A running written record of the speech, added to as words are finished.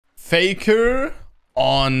Faker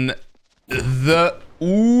on the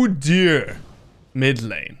Udyr mid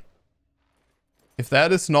lane. If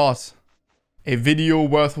that is not a video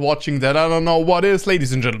worth watching, then I don't know what is.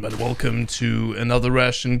 Ladies and gentlemen, welcome to another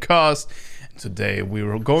Ration cast. Today we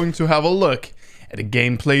are going to have a look at a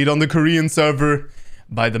game played on the Korean server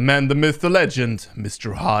by the man, the myth, the legend,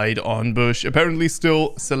 Mr. Hide on Bush. Apparently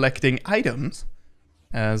still selecting items.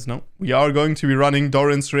 As no, we are going to be running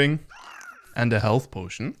Doran's ring and a health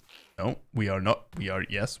potion. No, we are not. We are,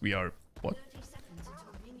 yes, we are. What?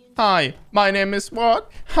 Hi, my name is what?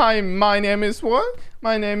 Hi, my name is what?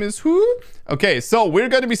 My name is who? Okay, so we're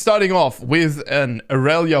going to be starting off with an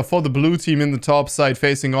Aurelia for the blue team in the top side,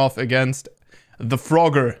 facing off against the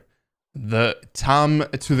Frogger, the Tam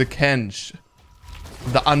to the Kench,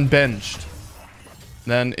 the Unbenched.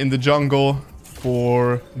 Then in the jungle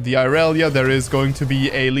for the Aurelia, there is going to be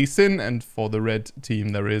a Lee Sin, and for the red team,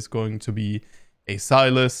 there is going to be a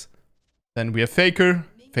Silas. Then we have Faker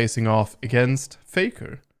facing off against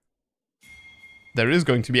Faker. There is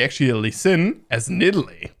going to be actually a Lee Sin, as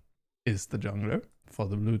Midlane is the jungler for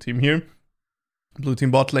the blue team here. Blue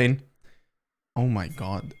team bot lane. Oh my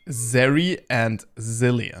god. Zeri and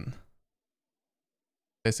Zillion.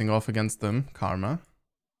 Facing off against them, Karma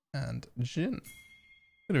and Jhin.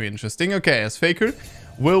 Gonna be interesting. Okay, as Faker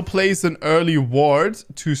will place an early ward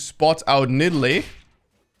to spot out Midlane.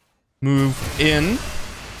 Move in.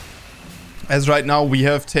 As right now we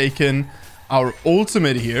have taken our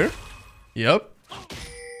ultimate here. Yep.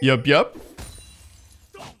 Yep.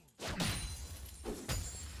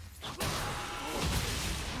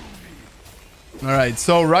 Alright,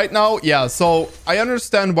 so right now, yeah, so I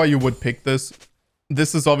understand why you would pick this.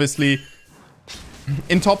 This is obviously...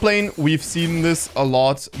 In top lane, we've seen this a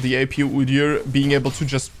lot. The AP Udyr being able to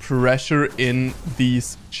just pressure in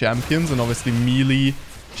these champions. And obviously melee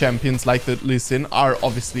champions like the Lee Sin are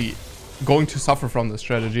obviously going to suffer from this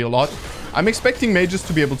strategy a lot. I'm expecting mages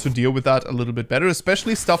to be able to deal with that a little bit better,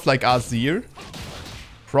 especially stuff like Azir.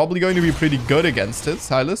 Probably going to be pretty good against it.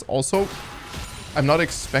 Silas also, I'm not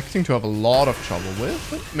expecting to have a lot of trouble with,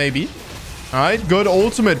 but maybe. Alright, good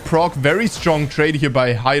ultimate proc. Very strong trade here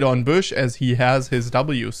by Hide on Bush, as he has his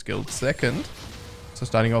W skilled second. So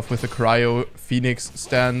starting off with the Cryo Phoenix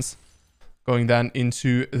stance. Going then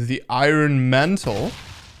into the Iron Mantle.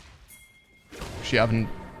 Actually, I haven't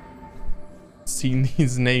seen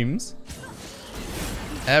these names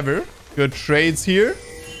ever. Good trades here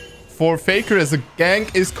for Faker as a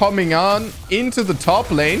gank is coming on into the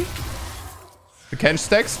top lane. The Kench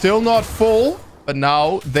stack still not full, but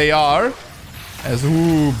now they are. As,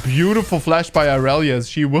 ooh, beautiful flash by Aurelia, as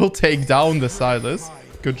she will take down the Silas.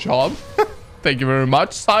 Good job. Thank you very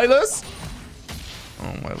much, Silas.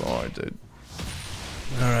 Oh my lord, dude.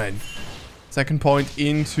 Alright. Second point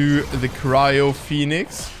into the Cryo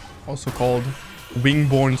Phoenix. Also called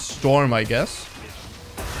Wingborn Storm, I guess.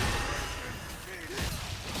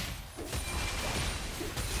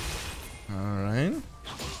 Alright.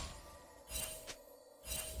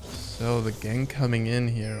 So the gank coming in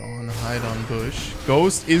here on Hide on Bush.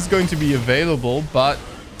 Ghost is going to be available, but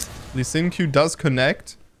Lee Sin Q does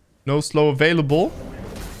connect. No slow available.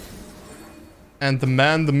 And the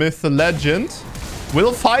man, the myth, the legend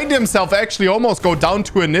will find himself actually almost go down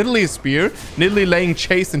to a Nidalee spear. Nidalee laying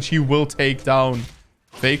chase, and she will take down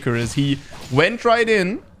Faker as he went right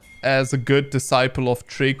in as a good disciple of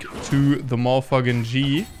Trick to the motherfucking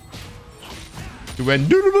G. He went,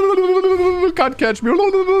 can't catch me,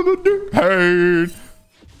 hey,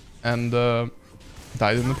 and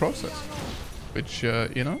died in the process. Which,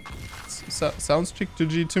 you know, sounds Trick to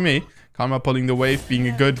G to me. Karma pulling the wave, being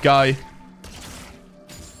a good guy.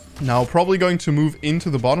 Now probably going to move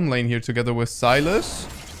into the bottom lane here together with Silas.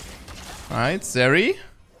 Alright, Zeri.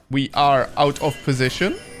 We are out of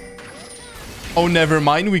position. Oh, never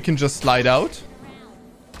mind. We can just slide out.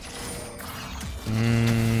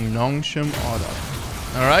 Nongshim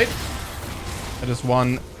order. Alright. That is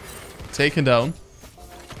one taken down.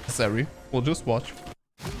 Zeri. We'll just watch.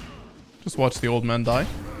 Just watch the old man die.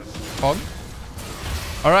 Hog.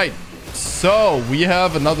 Alright. So, we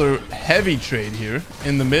have another heavy trade here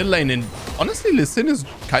in the mid lane. And honestly, Lee Sin is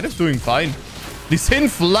kind of doing fine. Lee Sin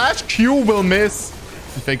flash Q will miss.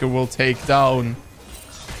 And Faker will take down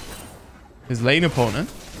his lane opponent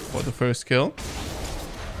for the first kill.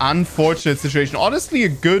 Unfortunate situation. Honestly, a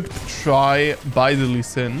good try by the Lee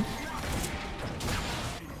Sin.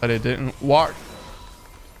 But it didn't work.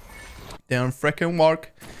 Didn't freaking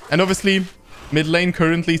work. And obviously, mid lane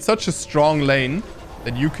currently such a strong lane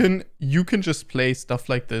that you can just play stuff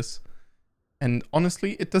like this. And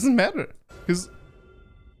honestly, it doesn't matter. Because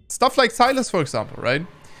stuff like Silas, for example, right?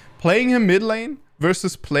 Playing him mid lane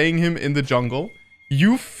versus playing him in the jungle,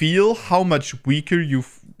 you feel how much weaker you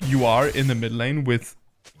are in the mid lane with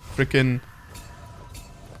freaking...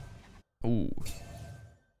 Ooh.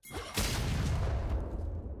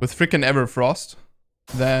 With freaking Everfrost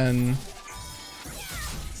than...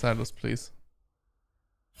 Silas, please.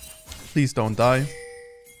 Please don't die.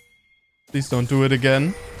 Please don't do it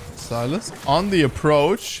again. Silas on the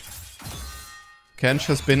approach. Kench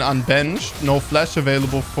has been unbenched. No flash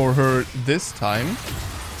available for her this time.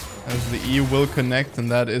 As the E will connect, and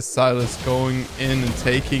that is Silas going in and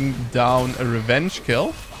taking down a revenge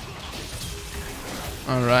kill.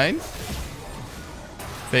 Alright.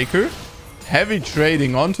 Faker. Heavy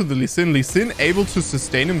trading onto the Lee Sin. Lee Sin able to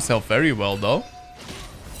sustain himself very well though.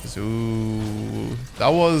 Ooh, that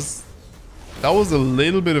was a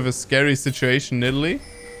little bit of a scary situation, Nidalee.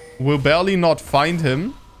 Will barely not find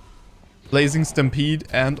him. Blazing Stampede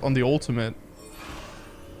and on the ultimate.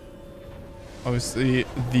 Obviously,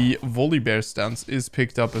 the Volibear stance is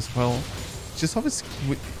picked up as well. Just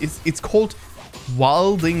obviously, it's called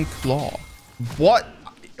Wilding Claw. What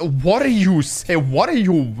are you say? What are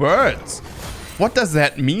your words? What does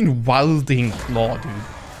that mean, Wilding Claw, dude?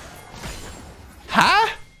 Huh?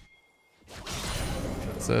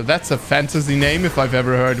 So that's a fantasy name if I've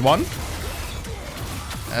ever heard one.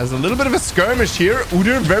 As a little bit of a skirmish here.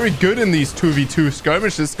 Udyr very good in these 2v2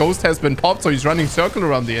 skirmishes. Ghost has been popped, so he's running circle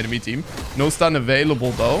around the enemy team. No stun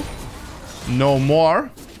available though. No more.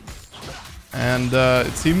 And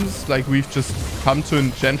it seems like we've just come to a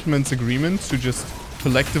gentleman's agreement to just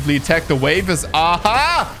collectively attack the wave as...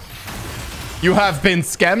 Aha! You have been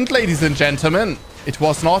scammed, ladies and gentlemen. It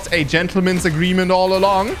was not a gentleman's agreement all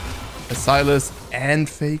along. As Silas and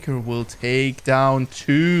Faker will take down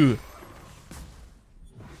 2.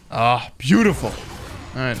 Ah, beautiful.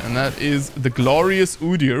 Alright, and that is the glorious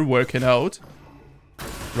Udyr working out.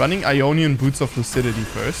 Running Ionian Boots of Lucidity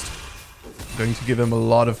first. Going to give him a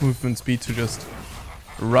lot of movement speed to just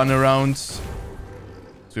run around. So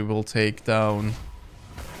we will take down...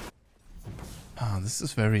 Ah, this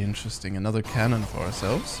is very interesting. Another cannon for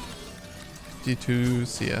ourselves. D2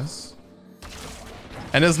 CS.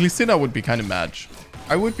 And as Lee Sin, I would be kind of mad.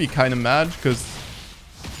 I would be kind of mad because...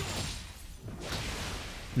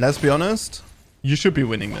 Let's be honest, you should be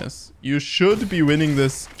winning this. You should be winning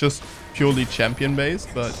this just purely champion based,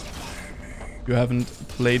 but you haven't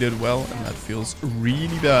played it well, and that feels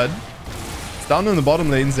really bad. It's down in the bottom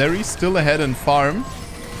lane. Zeri still ahead in farm.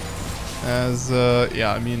 As,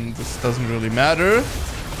 yeah, I mean, this doesn't really matter.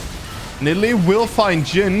 Nidalee will find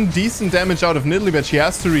Jhin. Decent damage out of Nidalee, but she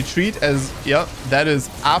has to retreat as, yeah, that is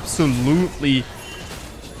absolutely...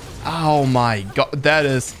 Oh my god, that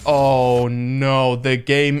is... Oh no, the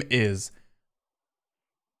game is...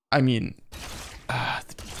 I mean...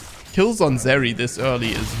 kills on Zeri this early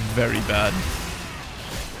is very bad.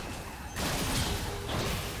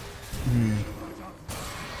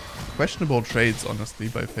 Questionable trades, honestly,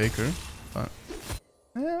 by Faker. But...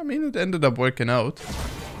 yeah, I mean, it ended up working out.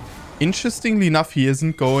 Interestingly enough, he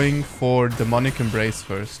isn't going for Demonic Embrace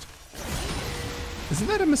first. Isn't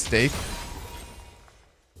that a mistake?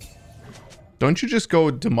 Don't you just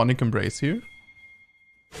go Demonic Embrace here?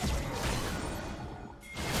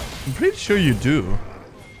 I'm pretty sure you do.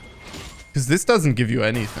 Because this doesn't give you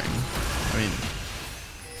anything. I mean,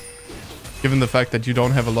 given the fact that you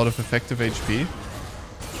don't have a lot of effective HP.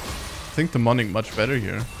 I think Demonic much better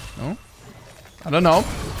here. No? I don't know.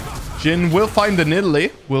 Jhin will find the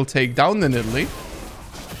Nidalee. Will take down the Nidalee.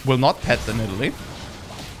 Will not pet the Nidalee.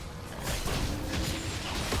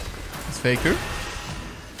 It's Faker.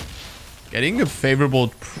 Getting a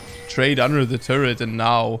favorable trade under the turret, and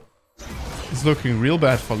now it's looking real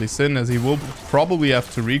bad for Lee Sin, as he will probably have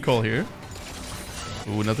to recall here.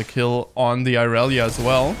 Ooh, another kill on the Irelia as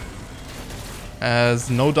well. As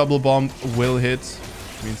no double bomb will hit.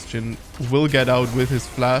 Means Jhin will get out with his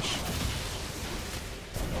flash.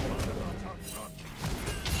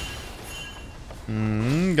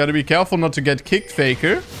 Gotta be careful not to get kicked,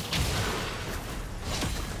 Faker.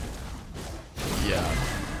 Yeah.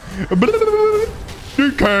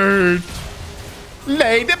 You can't.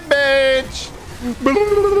 Lady bitch.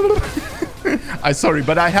 I'm sorry,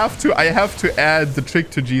 but I have to add the trick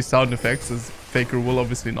to G sound effects, as Faker will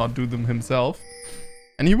obviously not do them himself.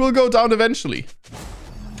 And he will go down eventually.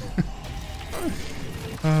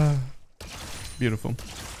 Beautiful.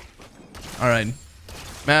 Alright.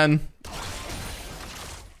 Man.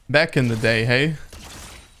 Back in the day, hey?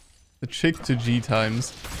 The trick to G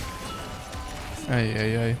times.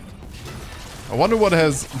 Ay. I wonder what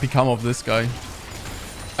has become of this guy.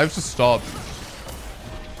 I have to stop.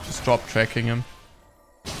 Just stop tracking him.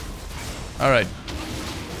 Alright.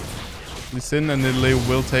 Lee Sin and Midlane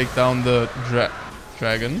will take down the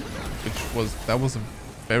dragon, that was a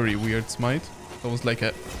very weird smite. That was like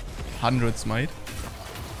a 100 smite.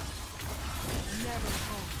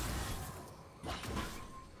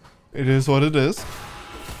 It is what it is.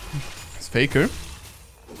 It's Faker.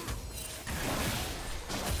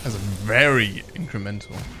 Has a very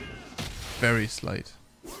incremental, very slight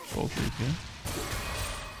gold lead here.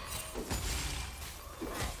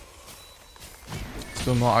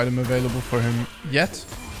 Still no item available for him yet.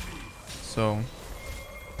 So,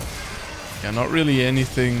 yeah, not really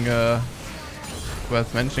anything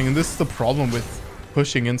worth mentioning. And this is the problem with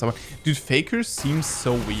pushing in someone. Dude, Faker seems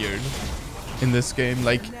so weird in this game.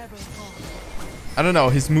 Like, I don't know,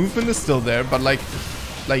 his movement is still there, but like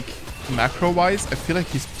macro-wise, I feel like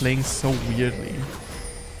he's playing so weirdly.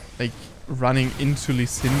 Like, running into Lee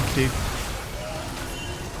Sin kick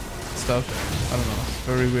stuff. I don't know, it's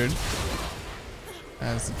very weird.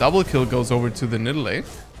 As the double kill goes over to the Midlane.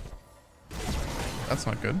 That's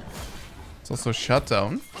not good. It's also shut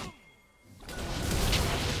down.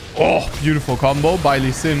 Oh, beautiful combo by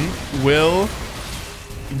Lee Sin. Will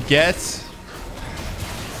get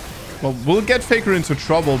Faker into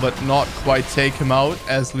trouble, but not quite take him out,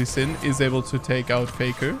 as Lee Sin is able to take out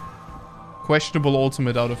Faker. Questionable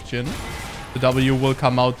ultimate out of Jhin. The W will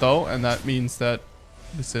come out though, and that means that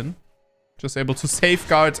Lee Sin just able to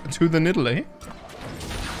safeguard to the Midlane.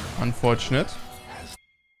 Unfortunate.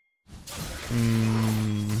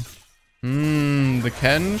 The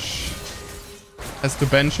Kench has to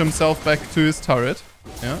bench himself back to his turret.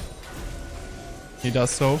 Yeah. He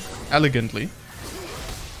does so elegantly.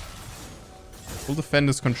 Will defend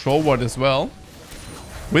his control ward as well.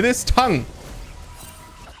 With his tongue.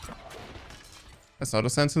 That's not a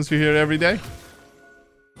sentence you hear every day.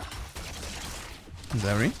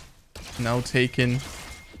 Zeri now taking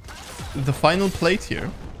the final plate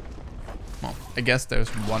here. Well, I guess there's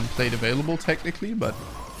one plate available technically, but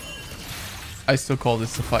I still call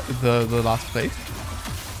this the last plate.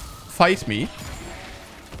 Fight me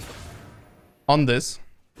on this.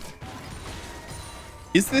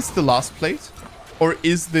 Is this the last plate? Or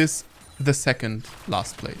is this the second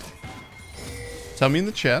last plate? Tell me in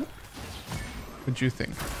the chat. What do you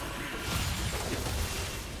think?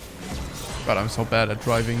 God, I'm so bad at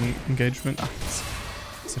driving engagement. Ah,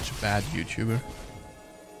 such a bad YouTuber.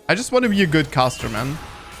 I just want to be a good caster, man.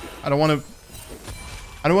 I don't want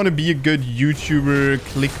to be a good YouTuber,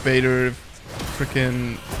 clickbaiter,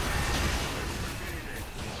 freaking.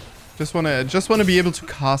 Just want to be able to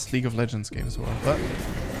cast League of Legends games well, but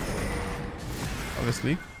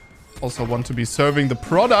obviously also want to be serving the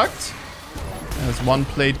product. As one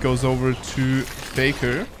plate goes over to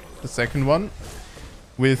Faker, the second one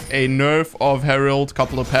with a nerf of Herald a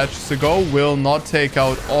couple of patches ago will not take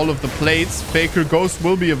out all of the plates. Faker Ghost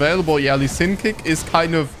will be available. Yeah, Lee Sin kick is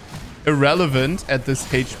kind of irrelevant at this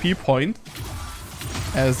HP point,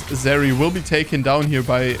 as Zeri will be taken down here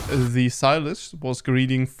by the Silas. Was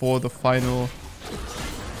greeting for the final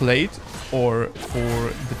plate, or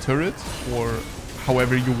for the turret, or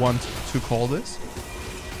however you want to call this.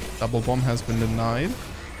 Double bomb has been denied.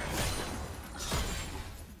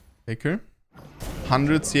 Faker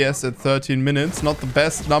 100 CS at 13 minutes. Not the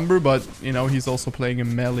best number, but you know, he's also playing a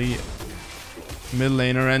melee mid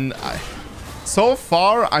laner, and so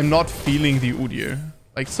far I'm not feeling the Udyr.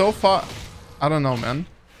 Like, so far, I don't know, man.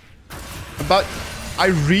 But I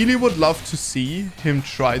really would love to see him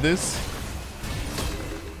try this.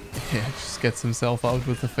 Yeah, just gets himself out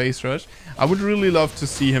with the face rush. I would really love to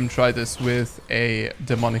see him try this with a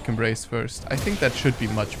demonic embrace first. I think that should be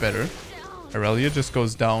much better. Aurelia just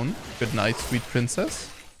goes down. Good night, sweet princess.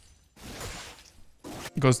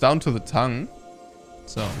 Goes down to the tongue.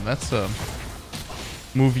 So that's a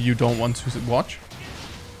movie you don't want to watch.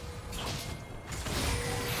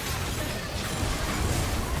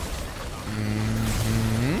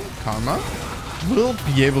 Karma will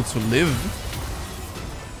be able to live.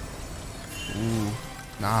 Ooh,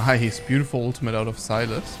 nice. Beautiful ultimate out of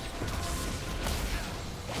Silas.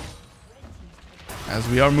 As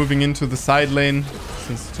we are moving into the side lane,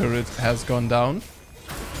 since the turret has gone down.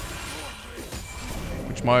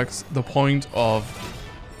 Which marks the point of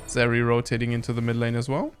Zeri rotating into the mid lane as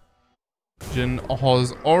well. Jhin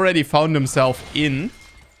has already found himself in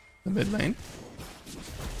the mid lane.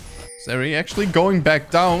 Zeri actually going back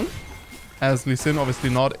down, as Lee Sin obviously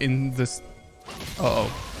not in this. Uh-oh.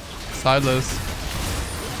 Silas,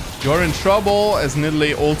 you're in trouble, as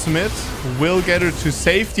Midlane ultimate will get her to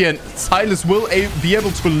safety, and Silas will be able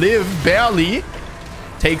to live, barely.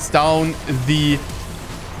 Takes down the...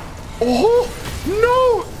 Oh,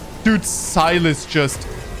 no! Dude, Silas just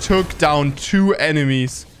took down 2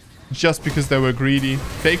 enemies just because they were greedy.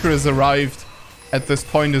 Faker has arrived at this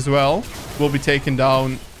point as well. Will be taking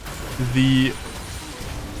down the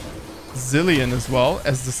Zillion as well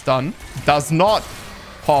as the stun. Does not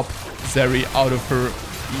pop Zeri out of her.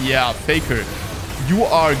 Yeah, Faker, you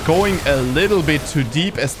are going a little bit too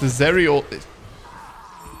deep as the Zeri ult.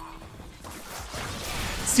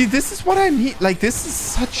 See, this is what I mean. Like, this is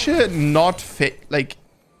such a not fair. Like,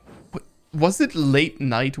 was it late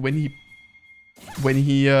night when he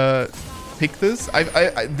picked this?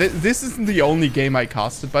 This isn't the only game I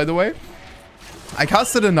casted, by the way. I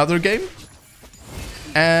casted another game,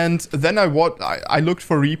 and then I looked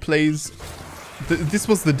for replays. This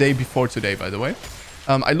was the day before today, by the way.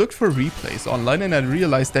 I looked for replays online, and I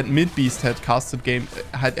realized that Midbeast had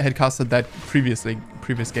casted that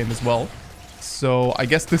previous game as well. So I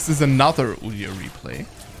guess this is another Udyr replay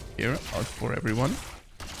here out for everyone.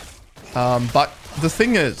 But the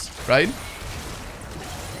thing is, right?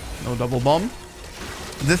 No double bomb.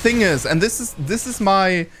 The thing is, and this is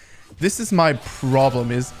my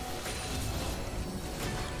problem is,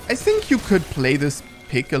 I think you could play this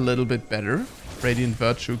pick a little bit better. Radiant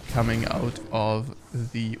Virtue coming out of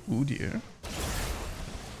the Udyr.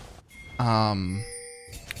 Yeah,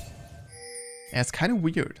 it's kind of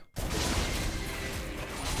weird.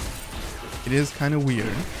 It is kind of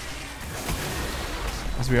weird.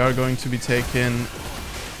 As we are going to be taking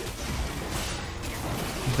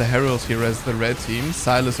the Herald here as the red team.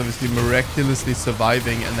 Silas obviously miraculously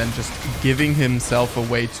surviving and then just giving himself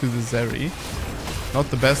away to the Zeri. Not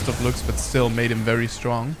the best of looks, but still made him very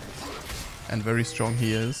strong. And very strong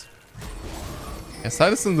he is. Yeah,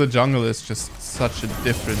 Silas in the jungle is just such a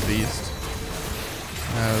different beast.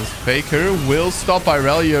 As Faker will stop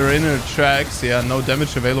Irelia in her tracks. Yeah, no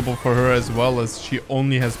damage available for her as well, as she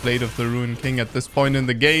only has Blade of the Ruined King at this point in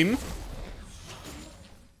the game.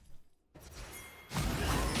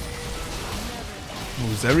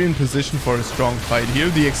 Zeri in position for a strong fight here.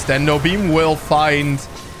 The Extendo Beam will find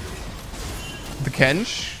the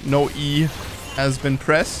Kench. No E has been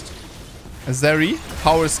pressed. Zeri,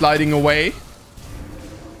 power sliding away.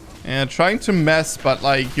 And trying to mess, but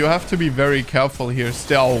like, you have to be very careful here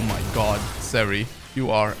still. Oh my god, Zeri,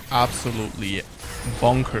 you are absolutely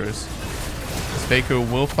bonkers. Faker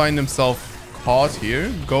will find himself caught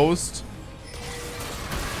here. Ghost.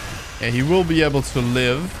 Yeah, he will be able to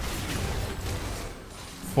live.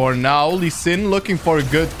 For now, Lee Sin looking for a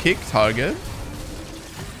good kick target.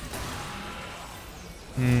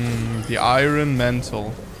 The Iron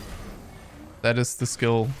Mantle. That is the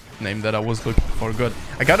skill name that I was looking for. Good.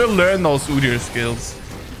 I gotta learn those Udyr skills.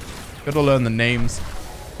 Gotta learn the names.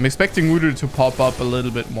 I'm expecting Udyr to pop up a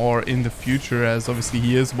little bit more in the future, as obviously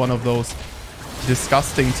he is one of those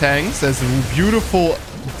disgusting tanks. As beautiful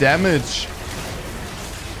damage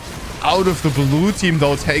out of the blue team,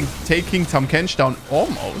 though, taking Tahm Kench down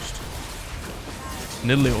almost.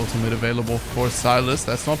 Nidalee ultimate available for Silas.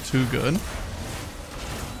 That's not too good.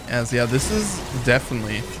 As yeah, this is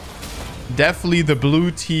definitely the blue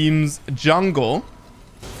team's jungle.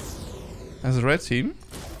 As a red team,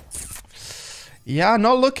 yeah,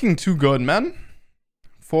 not looking too good, man.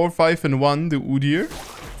 4-5-1, the Udyr.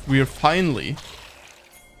 We are finally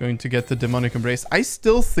going to get the Demonic Embrace. I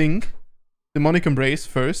still think Demonic Embrace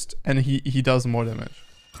first, and he does more damage.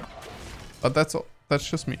 But that's all. That's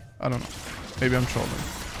just me. I don't know. Maybe I'm trolling.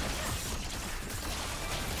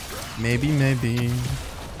 Maybe.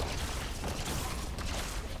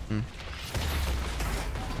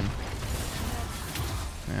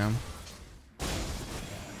 Yeah.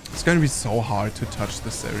 It's gonna be so hard to touch the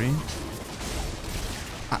Zeri.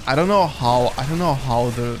 I don't know how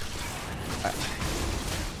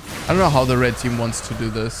the red team wants to do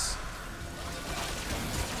this.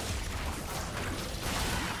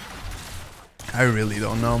 I really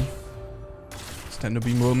don't know. Extendo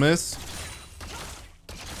Beam will miss.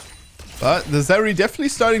 But the Zeri definitely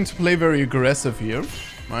starting to play very aggressive here.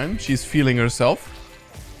 Right? She's feeling herself.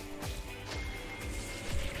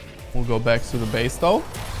 We'll go back to the base though.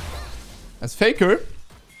 As Faker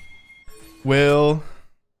will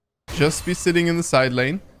just be sitting in the side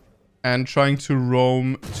lane and trying to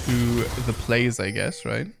roam to the plays, I guess,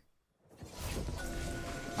 right?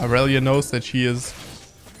 Irelia knows that she is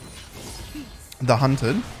the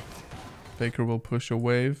hunted. Faker will push a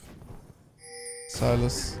wave.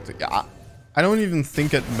 Silas, yeah, I don't even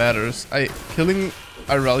think it matters. Killing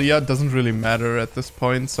Irelia doesn't really matter at this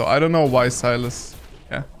point, so I don't know why Silas.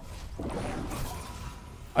 Yeah,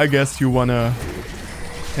 I guess you wanna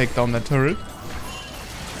take down that turret.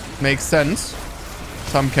 Makes sense.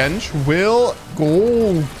 Tahm Kench will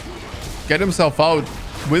go get himself out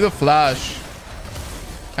with a flash.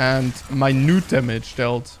 and minute damage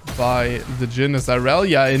dealt by the Jhin as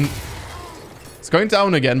Irelia in. It's going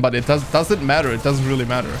down again, but it doesn't matter. It doesn't really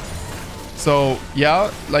matter. So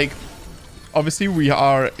yeah, like obviously we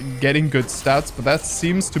are getting good stats, but that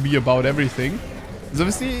seems to be about everything. So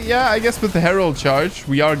obviously, yeah, I guess with the Herald charge,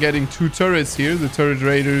 we are getting 2 turrets here. The turret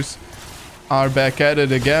raiders are back at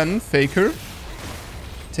it again. Faker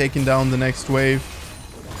taking down the next wave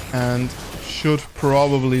and should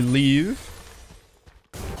probably leave.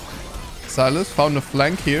 Silas found a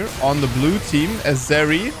flank here on the blue team as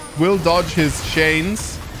Zeri will dodge his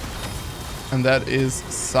chains. And that is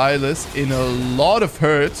Silas in a lot of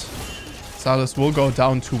hurt. Silas will go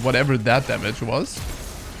down to whatever that damage was.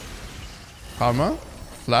 Karma,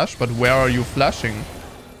 flash, but where are you flashing?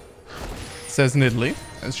 Says Nidley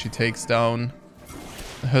as she takes down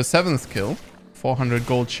her 7th kill. 400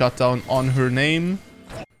 gold shutdown on her name.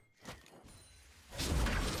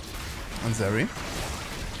 And Zeri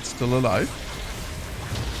still alive.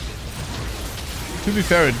 To be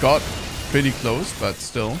fair, it got pretty close, but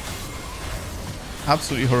still.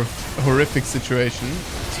 Absolutely horrific situation.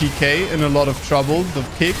 TK in a lot of trouble. The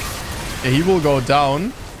kick, yeah, he will go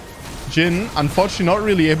down. Jhin, unfortunately, not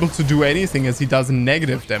really able to do anything as he does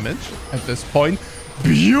negative damage at this point.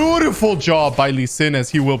 Beautiful job by Lee Sin as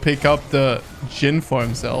he will pick up the Jhin for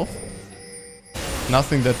himself.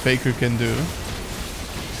 Nothing that Faker can do.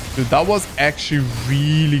 Dude, that was actually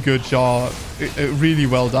really good job. Really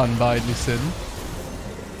well done by Lee Sin.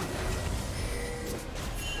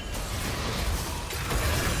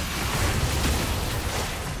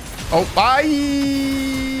 Oh, bye!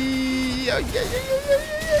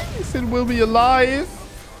 Sin will be alive.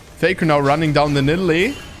 Faker now running down the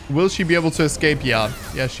Nidalee. Will she be able to escape? Yeah.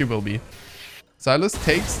 Yeah, she will be. Silas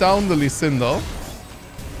takes down the Lee Sin though.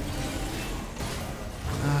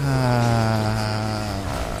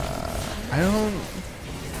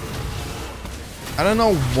 I don't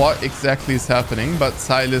know what exactly is happening, but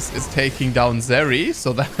Silas is taking down Zeri.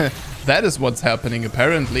 So that is what's happening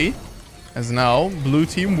apparently. As now, blue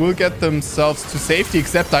team will get themselves to safety,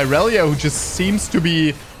 except Irelia, who just seems to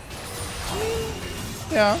be...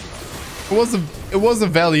 Yeah. It was a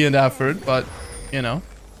valiant effort, but, you know.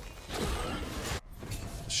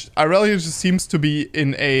 Irelia just seems to be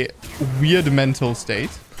in a weird mental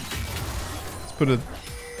state. Let's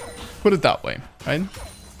put it that way, right?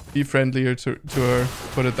 Be friendlier to her,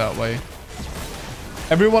 put it that way.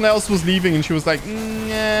 Everyone else was leaving and she was like,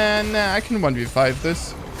 nah, I can 1v5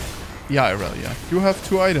 this. Yeah, Irelia, you have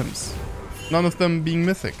 2 items. None of them being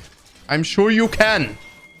mythic. I'm sure you can.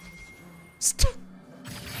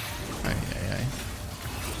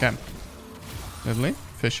 Okay. Nidalee,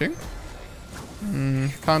 fishing.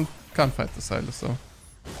 Can't fight the Silas though.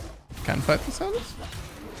 Can fight the Silas?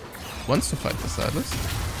 Wants to fight the Silas.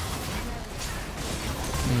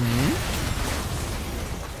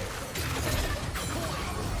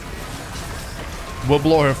 Will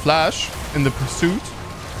blow her flash in the pursuit.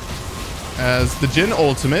 As the Jhin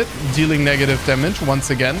ultimate, dealing negative damage once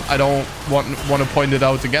again. I don't want to point it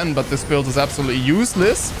out again, but this build is absolutely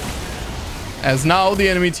useless. As now the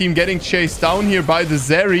enemy team getting chased down here by the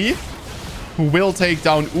Zeri, who will take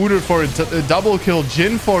down Udyr for a double kill,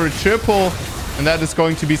 Jhin for a triple, and that is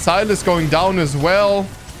going to be Silas going down as well.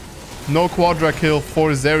 No quadra kill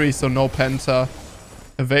for Zeri, so no penta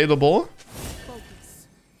available.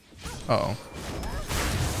 Uh-oh.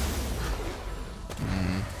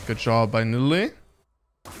 Good job by Nidalee.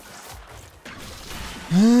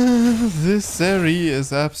 This Zeri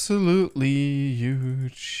is absolutely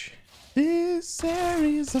huge. This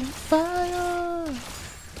Zeri is on fire.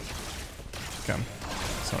 Okay,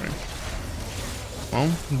 sorry.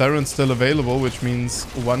 Well, Baron's still available, which means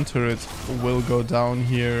 1 turret will go down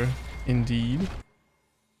here indeed.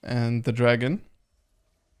 And the dragon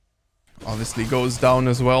obviously goes down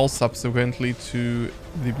as well, subsequently to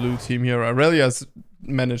the blue team here. Aurelia's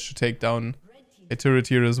managed to take down a turret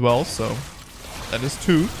here as well, so that is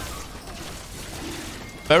 2.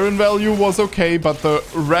 Baron value was okay, but the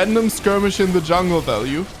random skirmish in the jungle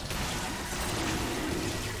value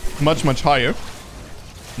much higher.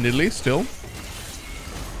 Nidalee still.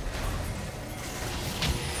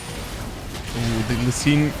 Ooh, the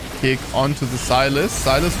Lysine kick onto the Silas.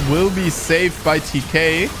 Silas will be saved by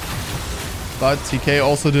TK, but TK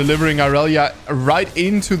also delivering Irelia right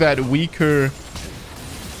into that weaker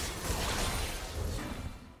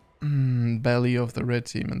belly of the red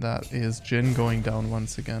team, and that is Jhin going down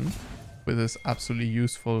once again with this absolutely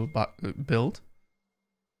useful build.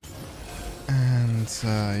 And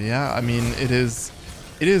yeah, I mean, it is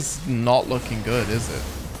not looking good, is it?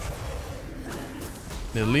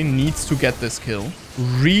 Midlane needs to get this kill.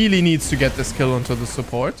 really needs to get this kill onto the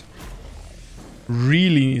support.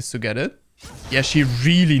 Really needs to get it. Yeah, she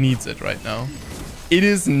really needs it right now. It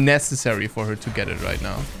is necessary for her to get it right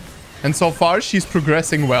now. And so far, she's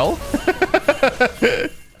progressing well.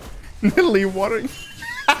 Literally watering.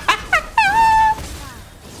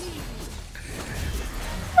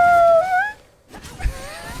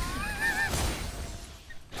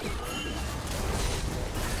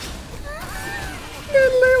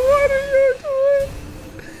 Literally, what are you doing?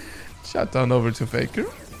 Shout down over to Faker.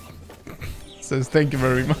 Says thank you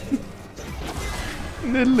very much.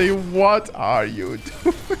 Literally, what are you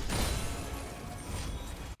doing?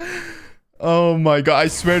 Oh my god, I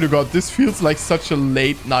swear to god, this feels like such a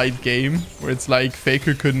late night game where it's like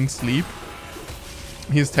Faker couldn't sleep.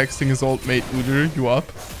 He's texting his old mate Udyr, you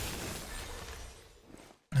up?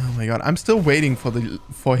 Oh my god, I'm still waiting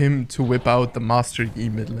for him to whip out the Master Yi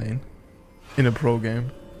mid lane in a pro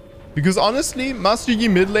game. Because honestly, Master Yi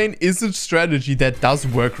mid lane is a strategy that does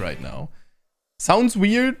work right now. Sounds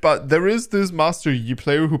weird, but there is this Master Yi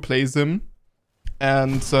player who plays him.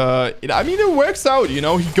 And, I mean, it works out, you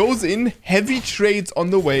know? He goes in, heavy trades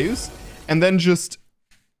on the waves, and then just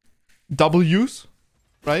W's,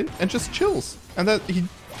 right? And just chills. And that he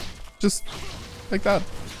just, like that.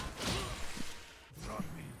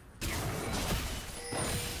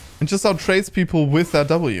 And just outtrades people with that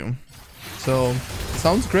W. So,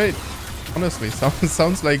 sounds great. Honestly,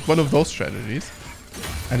 sounds like one of those strategies.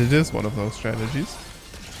 And it is one of those strategies.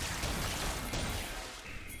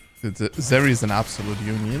 Zeri is an absolute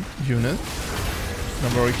unit. A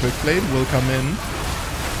very quick blade will come in.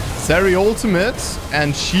 Zeri ultimate,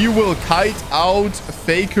 and she will kite out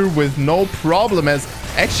Faker with no problem. As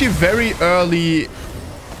actually very early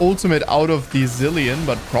ultimate out of the Zillion,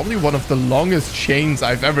 but probably one of the longest chains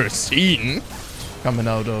I've ever seen coming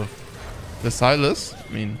out of the Silas.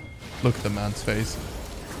 I mean, look at the man's face.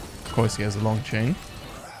 Of course, he has a long chain.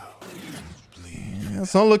 Yeah,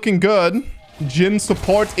 it's not looking good. Jhin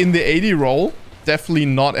support in the 80 role. Definitely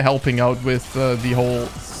not helping out with the whole,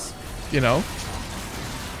 you know,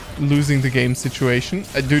 losing the game situation.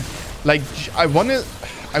 Dude, like, I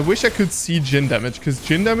wish I could see Jhin damage, because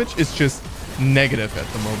Jhin damage is just negative at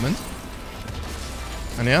the moment.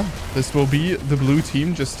 And yeah, this will be the blue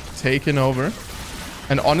team just taking over.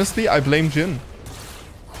 And honestly, I blame Jhin.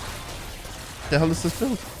 The hell is this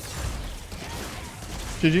build?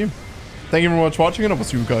 GG. Thank you very much for watching, and I will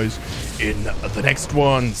see you guys in the next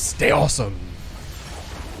one. Stay awesome.